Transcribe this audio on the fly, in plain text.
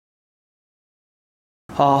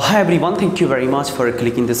Hi everyone, thank you very much for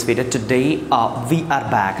clicking this video. Today we are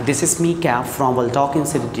back. This is me, Kap, from Talk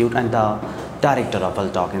Institute and the director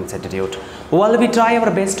of Talk Institute. Well, we try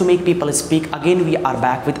our best to make people speak. Again, we are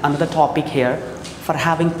back with another topic here for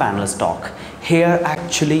having panelist talk. Here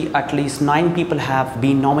actually at least 9 people have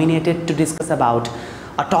been nominated to discuss about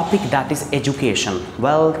a topic that is education.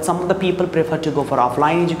 Well, some of the people prefer to go for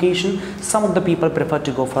offline education, some of the people prefer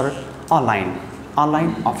to go for online,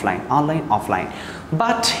 offline.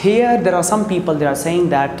 But here there are some people, they are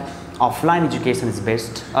saying that offline education is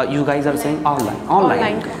best. You guys are saying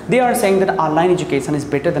online. They are saying that online education is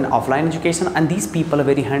better than offline education, and these people are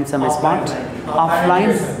very handsome and smart.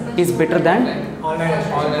 Offline is better than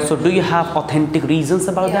online. So do you have authentic reasons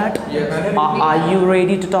about that? Yes. Are you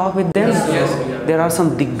ready to talk with them? Yes. There are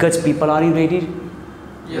some Diggaj people. Are you ready?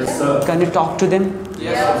 Yes, sir. Can you talk to them?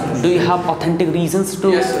 Yes. Do you have authentic reasons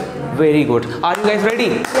to? Yes, sir. Very good. Are you guys ready?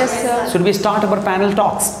 Yes, sir. Should we start our panel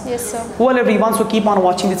talks? Yes, sir. Well, everyone, so keep on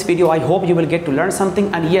watching this video. I hope you will get to learn something.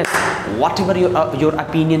 And yes, whatever your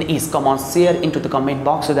opinion is, come on, share into the comment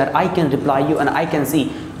box so that I can reply you and I can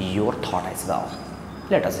see your thought as well.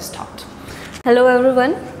 Let us start. Hello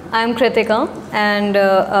everyone, I am Kritika, and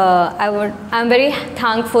I'm very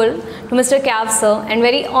thankful to Mr. Kap sir and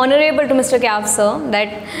very honorable to Mr. Kap sir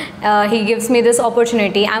that he gives me this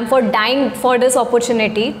opportunity. I'm dying for this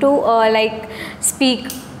opportunity to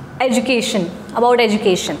speak about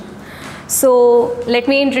education. So let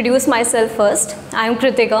me introduce myself first. I am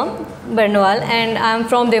Kritika Barnwal and I am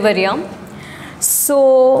from Devariya.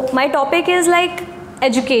 So my topic is like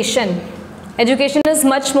education. Education is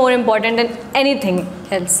much more important than anything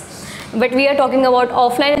else, but we are talking about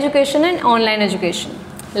offline education and online education.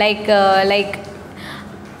 Like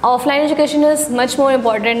offline education is much more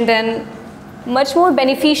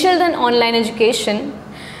beneficial than online education,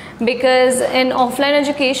 because in offline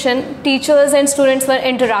education teachers and students were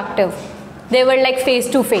interactive. They were like face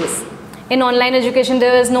to face. In online education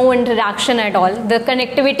there is no interaction at all. The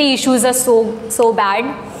connectivity issues are so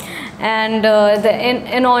bad. And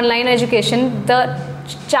in online education, the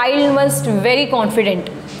child must be very confident,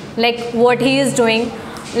 like what he is doing.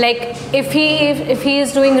 Like if he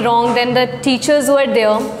is doing wrong, then the teachers were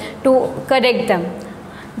there to correct them.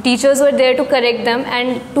 Teachers were there to correct them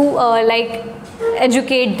and to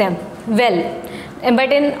educate them well.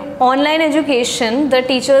 But in online education, the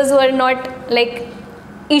teachers were not like,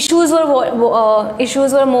 issues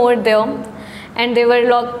were more there, and they were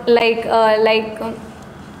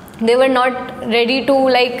they were not ready to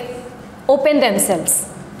open themselves.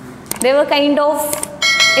 They were kind of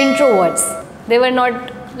introverts. They were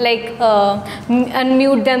not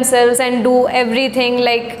unmute themselves and do everything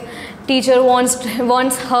like teacher wants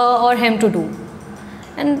her or him to do.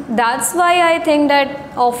 And that's why I think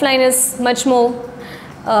that offline is much more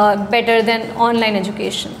better than online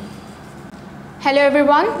education. Hello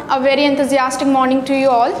everyone, a very enthusiastic morning to you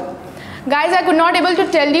all. Guys, I could not able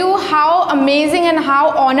to tell you how amazing and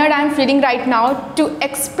how honored I am feeling right now to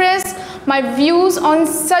express my views on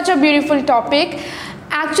such a beautiful topic.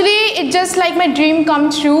 Actually, it's just like my dream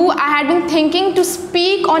come true. I had been thinking to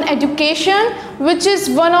speak on education, which is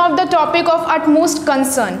one of the topic of utmost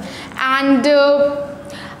concern. And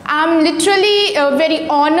I'm literally very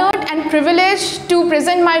honored and privileged to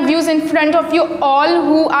present my views in front of you all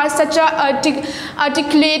who are such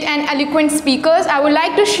articulate and eloquent speakers. I would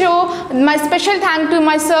like to show my special thank to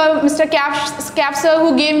my sir, Mr. Kap sir,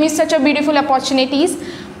 who gave me such a beautiful opportunities.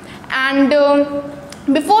 And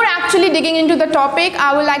before actually digging into the topic,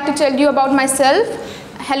 I would like to tell you about myself.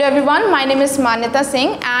 Hello everyone, my name is Manyata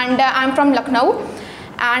Singh and I'm from Lucknow,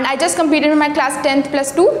 and I just completed my class 10th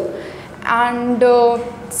plus 2. And the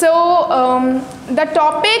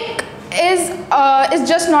topic is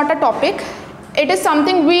just not a topic. It is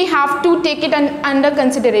something we have to take it under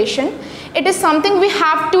consideration. It is something we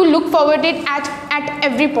have to look forward it at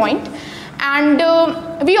every point. And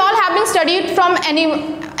we all have been studied from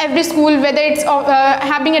every school, whether it's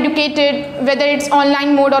have been educated, whether it's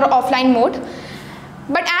online mode or offline mode.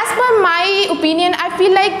 But as per my opinion, I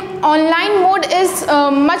feel like online mode is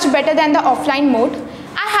much better than the offline mode.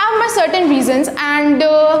 I have my certain reasons, and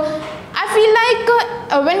I feel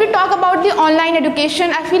like when we talk about the online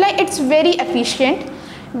education, I feel like it's very efficient,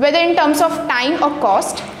 whether in terms of time or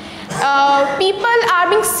cost. People are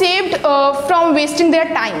being saved from wasting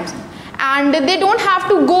their time, and they don't have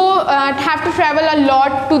to travel a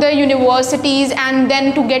lot to the universities and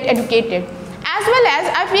then to get educated. As well as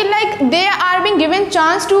I feel like they are being given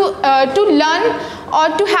chance to learn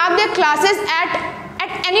or to have their classes at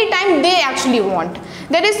any time they actually want.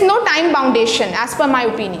 There is no time boundation as per my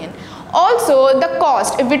opinion. Also the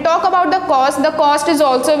cost, if we talk about the cost is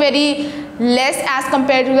also very less as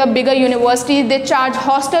compared to the bigger universities. They charge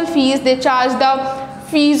hostel fees, they charge the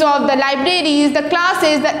fees of the libraries, the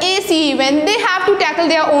classes, the AC, when they have to tackle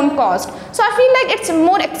their own cost. So I feel like it's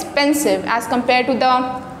more expensive as compared to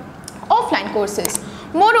the offline courses.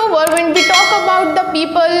 Moreover, when we talk about the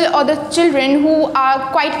people or the children who are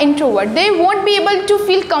quite introvert, they won't be able to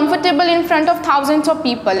feel comfortable in front of thousands of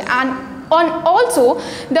people, and also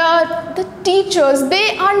the teachers,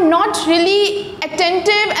 they are not really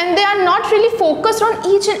attentive and they are not really focused on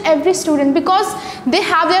each and every student because they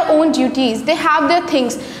have their own duties, they have their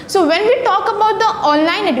things. So when we talk about the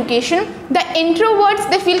online education, the introverts,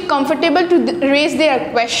 they feel comfortable to raise their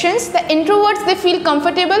questions. The introverts, they feel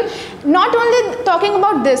comfortable. Not only talking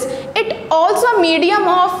about this, it also a medium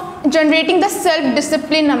of generating the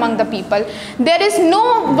self-discipline among the people. There is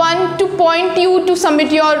no one to point you to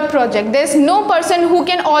submit your project. There is no person who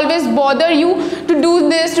can always bother you to do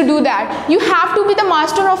this, to do that. You have to be the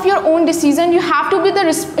master of your own decision. You have to be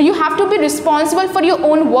responsible for your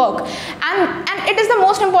own work, and it is the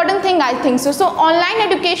most important thing, I think so. So online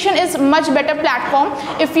education is much better platform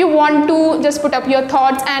if you want to just put up your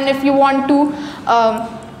thoughts and if you want to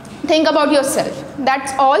think about yourself.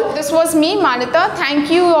 That's all. This was me, Manita.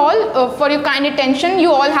 Thank you all for your kind attention.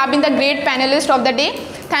 You all have been the great panelists of the day.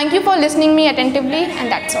 Thank you for listening me attentively,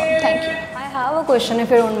 and that's all. Thank you. I have a question,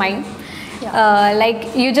 if you don't mind. Yeah.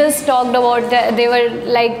 Like you just talked about that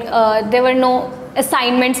there were no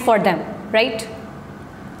assignments for them, right?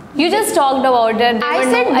 You just talked about that there were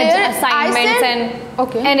no assignments and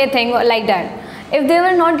anything like that. If they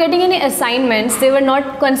were not getting any assignments, they were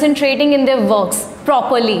not concentrating in their works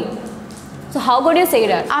properly. So how could you say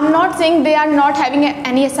that? I'm not saying they are not having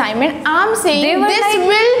any assignment. I'm saying this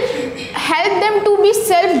will help them to be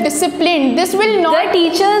self-disciplined. This will not. The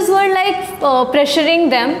teachers were pressuring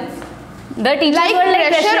them. The teachers were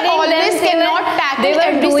pressure always cannot tackle every situation. They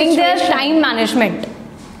were doing their time management.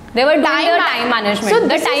 They were doing their time management. So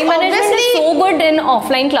the time management is so good in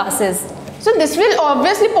offline classes. So this will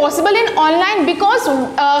obviously possible in online because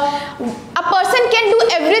a person can do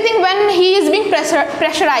everything when he is being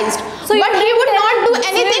pressurized. So but he would not do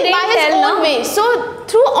anything by his own way. So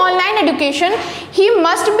through online education, he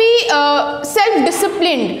must be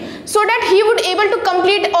self-disciplined so that he would able to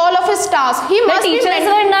complete all of his tasks.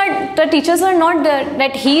 The teachers were not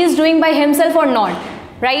that he is doing by himself or not,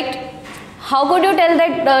 right? How could you tell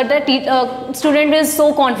that the student is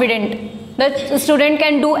so confident? The student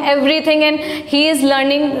can do everything and he is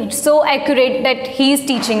learning so accurate that he is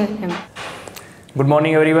teaching him. Good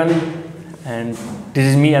morning everyone, and this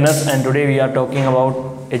is me Anas, and today we are talking about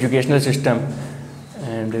educational system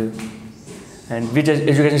and which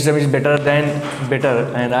education system is better,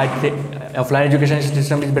 and I think offline education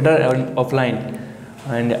system is better than offline,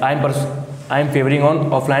 and I am favoring on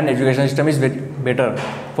offline education system is better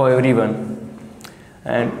for everyone.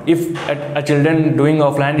 And if a children doing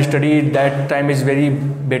offline study, that time is very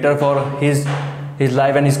better for his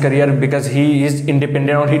life and his career, because he is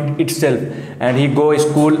independent on itself, and he go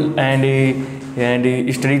school and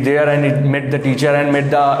he study there, and he met the teacher and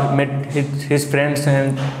met his friends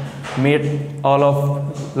and meet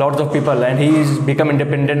lots of people, and he is become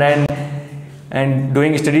independent and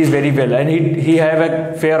doing studies very well, and he have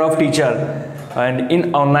a fear of teacher. And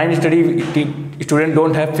in online study, student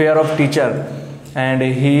don't have fear of teacher. And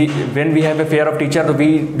when we have a fear of teacher,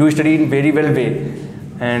 we do study in very well way,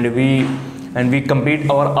 and we complete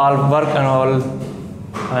our all work and all,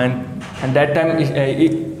 and that time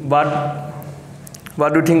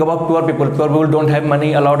what do you think about poor people? Poor people don't have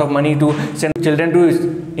money, a lot of money to send children to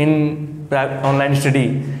in online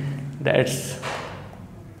study. That's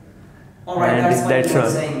all right. That's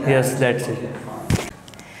all. Yes, that's it.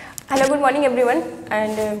 Hello, good morning everyone,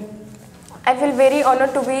 and I feel very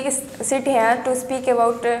honored to sit here to speak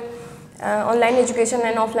about online education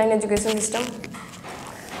and offline education system.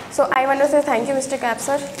 So I want to say thank you, Mr. Kap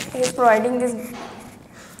sir. He is providing this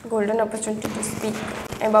golden opportunity to speak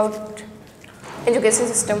about education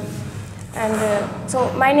system. And so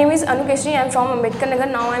my name is Anu Keshri. I am from Ambedkar Nagar.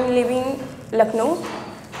 Now I am living in Lucknow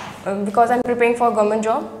because I am preparing for government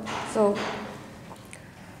job. So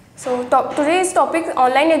today's topic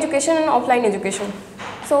online education and offline education.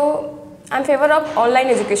 So I am in favor of online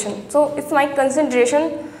education. So it's my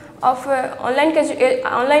consideration of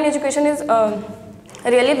online education is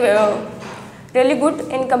really good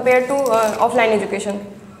in compared to offline education.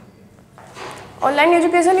 Online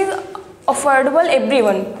education is affordable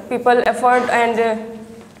everyone. People afford and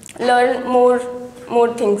learn more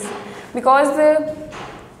things, because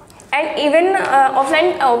and even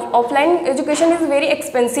offline education is very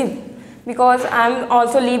expensive, because I'm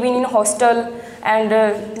also living in hostel, and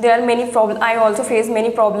there are many problems. I also face many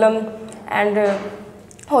problems, and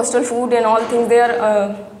hostel food and all things, they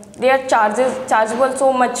are chargeable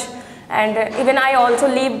so much, and even I also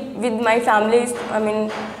live with my families. I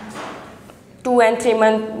mean, 2 and 3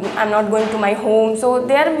 months I'm not going to my home, so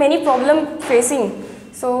there are many problems facing.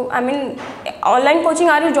 So I mean, online coaching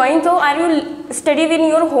are you join, so are you study in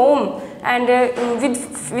your home and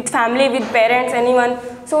with family, with parents, anyone.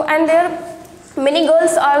 So and there many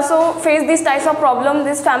girls also face these types of problem.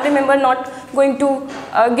 This family member not going to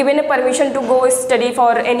given a permission to go study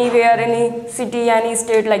for anywhere, any city, any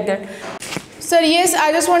state like that. Sir, yes,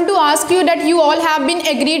 I just want to ask you that you all have been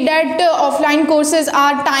agreed that offline courses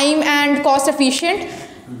are time and cost efficient.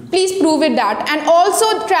 Please prove it that, and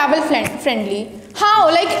also travel friendly. How?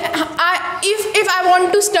 Like, if I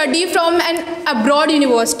want to study from an abroad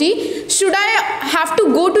university, should I have to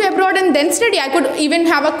go to abroad and then study? I could even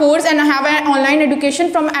have a course and have an online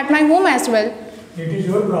education from at my home as well. It is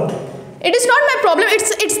your problem. It is not my problem.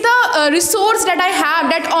 It's the resource that I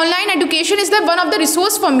have. That online education is the one of the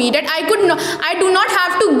resource for me. That I do not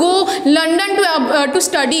have to go London to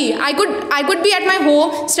study. I could be at my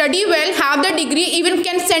home, study well, have the degree, even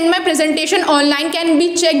can send my presentation online, can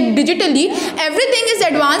be checked digitally. Everything is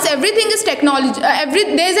advanced. Everything is technology.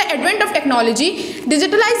 There is an advent of technology.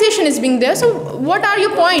 Digitalization is being there. So what are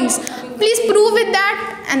your points? Please prove with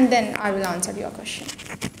that, and then I will answer your question.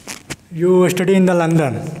 You study in the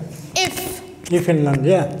London. If in London,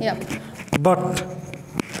 yeah. Yeah. But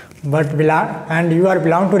and you are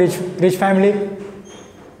belong to rich family?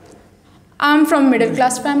 I'm from middle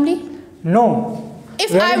class family. No.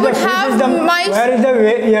 If I would have my... Where is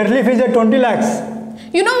the yearly fees of 20 lakhs?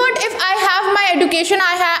 You know what, if I have my education,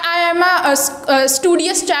 I am a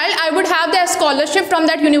studious child, I would have the scholarship from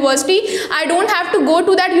that university. I don't have to go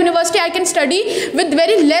to that university. I can study with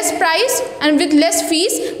very less price and with less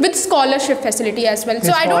fees, with scholarship facility as well.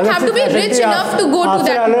 So I don't have to be rich enough to go to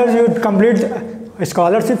that. After you complete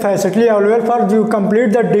scholarship facility available for you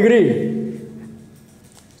complete the degree.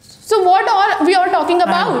 So what all we are talking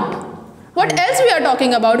about? What else we are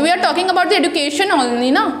talking about? We are talking about the education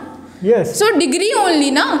only, na? Yes. So degree only,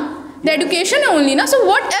 na? The education only, na? So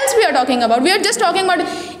what else we are talking about? We are just talking about...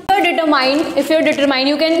 If you're determined,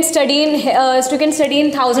 you can study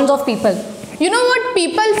in thousands of people. You know what,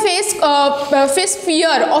 people face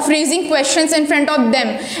fear of raising questions in front of them,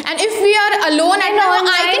 and if we are alone at home,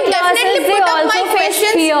 I can definitely put up my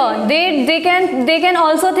questions. Fear. They can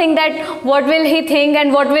also think that what will he think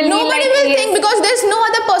and what will nobody will think, because there's no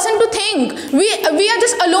other person to think. We are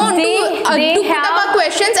just alone to put up our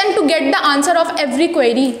questions and to get the answer of every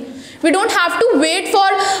query. We don't have to wait for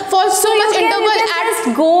so much interval.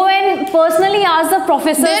 Just go and personally ask the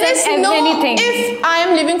professors anything. If I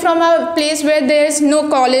am living from a place where there is no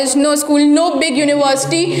college, no school, no big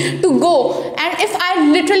university to go, and if I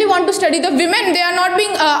literally want to study, the women, they are not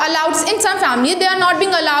being allowed, in some families, they are not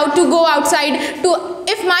being allowed to go outside.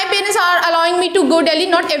 If my parents are allowing me to go Delhi,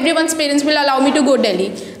 not everyone's parents will allow me to go Delhi,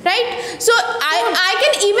 right? So I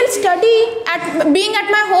can even study being at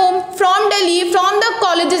my home from Delhi, from the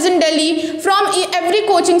colleges in Delhi, from every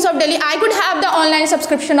coachings of Delhi. I could have the online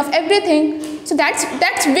subscription of everything. So that's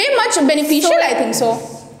way much beneficial, I think so.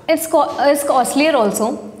 It's costlier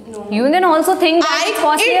also. No. You can also think that it's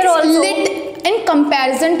costlier also. In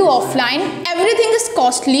comparison to offline, everything is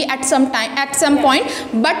costly at some point,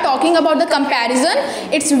 but talking about the comparison,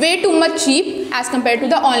 it's way too much cheap as compared to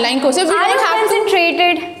the online courses. Are you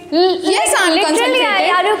concentrated? Yes, I'm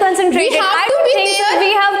concentrated. Are you concentrated?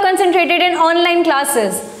 We have concentrated in online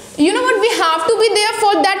classes. You know what, we have to be there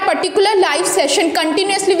for that particular live session.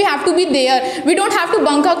 Continuously we have to be there. We don't have to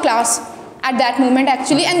bunk our class at that moment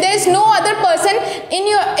actually, and there is no other person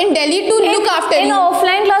in Delhi to look after you. In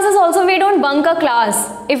offline classes also we don't bunk a class.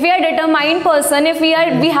 If we are a determined person, if we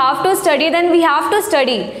have to study, then we have to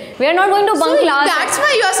study. We are not going to bunk class. That's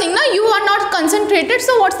why you are saying, na, you are not concentrated.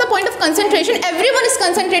 So what's the point of concentration? Everyone is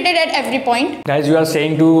concentrated at every point. Guys, you are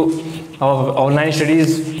saying to online study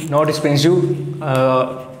is not expensive,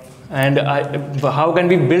 and how can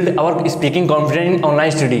we build our speaking confidence in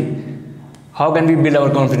online study? How can we build our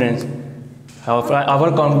confidence? We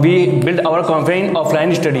build our confidence in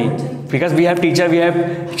offline study, because we have teacher, we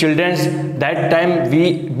have children. That time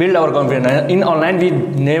we build our confidence. In online we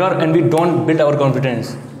never, and we don't build our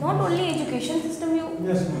confidence. Not only education system,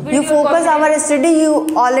 you focus our study, you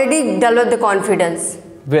already develop the confidence.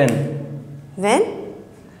 When?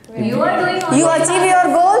 You are doing you achieve your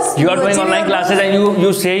goals. You are doing online classes and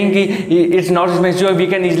you saying it's not expensive, we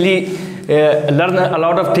can easily learn a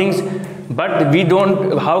lot of things, but we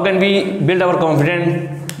don't. How can we build our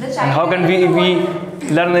confidence? And how can we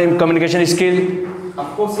learn communication skill?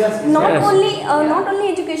 Of course, yes. Not only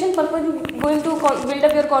education purpose, you going to build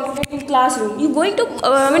up your confidence in classroom. You going to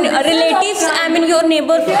relatives. I mean your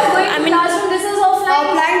neighbor. Classroom. This is offline.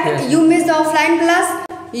 Offline. You miss the offline class.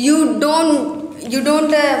 You don't.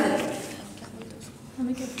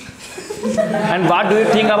 And what do you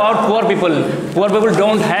think about poor people? Poor people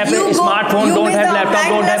don't have a smartphone, don't have laptop,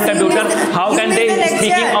 don't have computer. How can they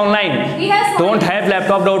speaking online? Don't have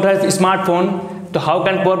laptop, don't have smartphone. So how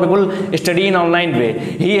can poor people study in online way?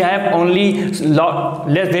 He have only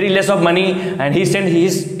very less of money, and he send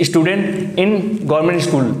his student in government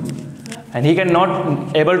school, and he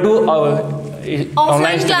cannot able to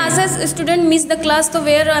offline classes. Student miss the class, so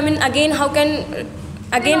where again how can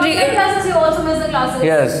classes you also miss the classes.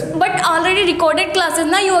 Yes. But already recorded classes.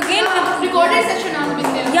 Now you again Recorded session has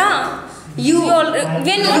been there. Yeah. When you are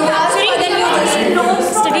free, then you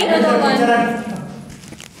just study.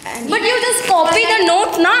 But you just copy the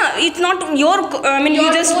note, na? It's not your.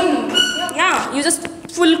 You just you just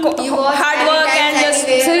full hard work and just.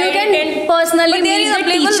 So you can personally meet the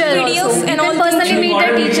teacher also. And all personally meet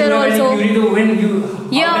the teacher also.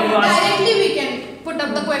 Directly we can put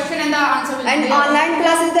up the question and the answer will be And there. online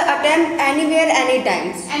classes the attempt anywhere,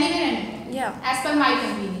 anytime. Anywhere. Yeah. As per my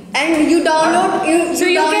convenience. And you download you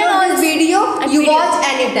download this video, you watch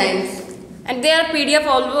anytime. And there are PDF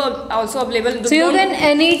also available. So you can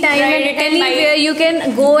anytime and anywhere you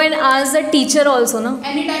can go and ask the teacher also, no?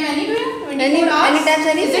 Anytime, anywhere?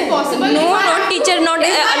 Anytime, Is it possible? No, not teacher, not allowed.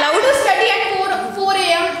 I have to study at 4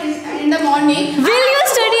 a.m. in the morning. Will you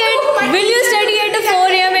study at 4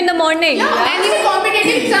 a.m. in the morning? Yeah, and in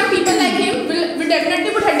competitive exam, people like him will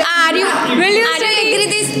definitely put 100%. Are you agree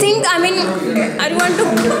this thing? I want to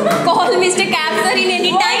call Mr. Kapsar in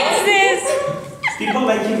any time. People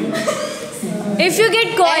like him. If you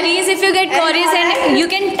get queries and you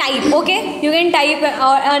can type, okay? You can type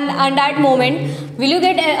on that moment. Will you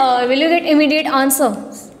get immediate answer?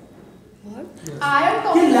 I am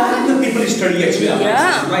talking Lakh of the people study actually online.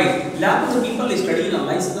 Yeah. Right. Lakh of the people study in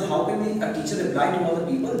online. So how can a teacher reply to other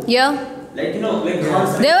people? Yeah. Like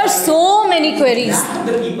There were so many queries. Lakh of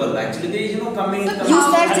the people actually they coming. You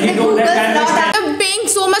search in Google, not paying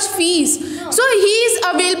so much fees. So he is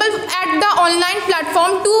available at the online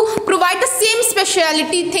platform to provide the same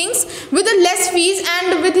speciality things with the less fees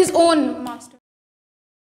and with his own master.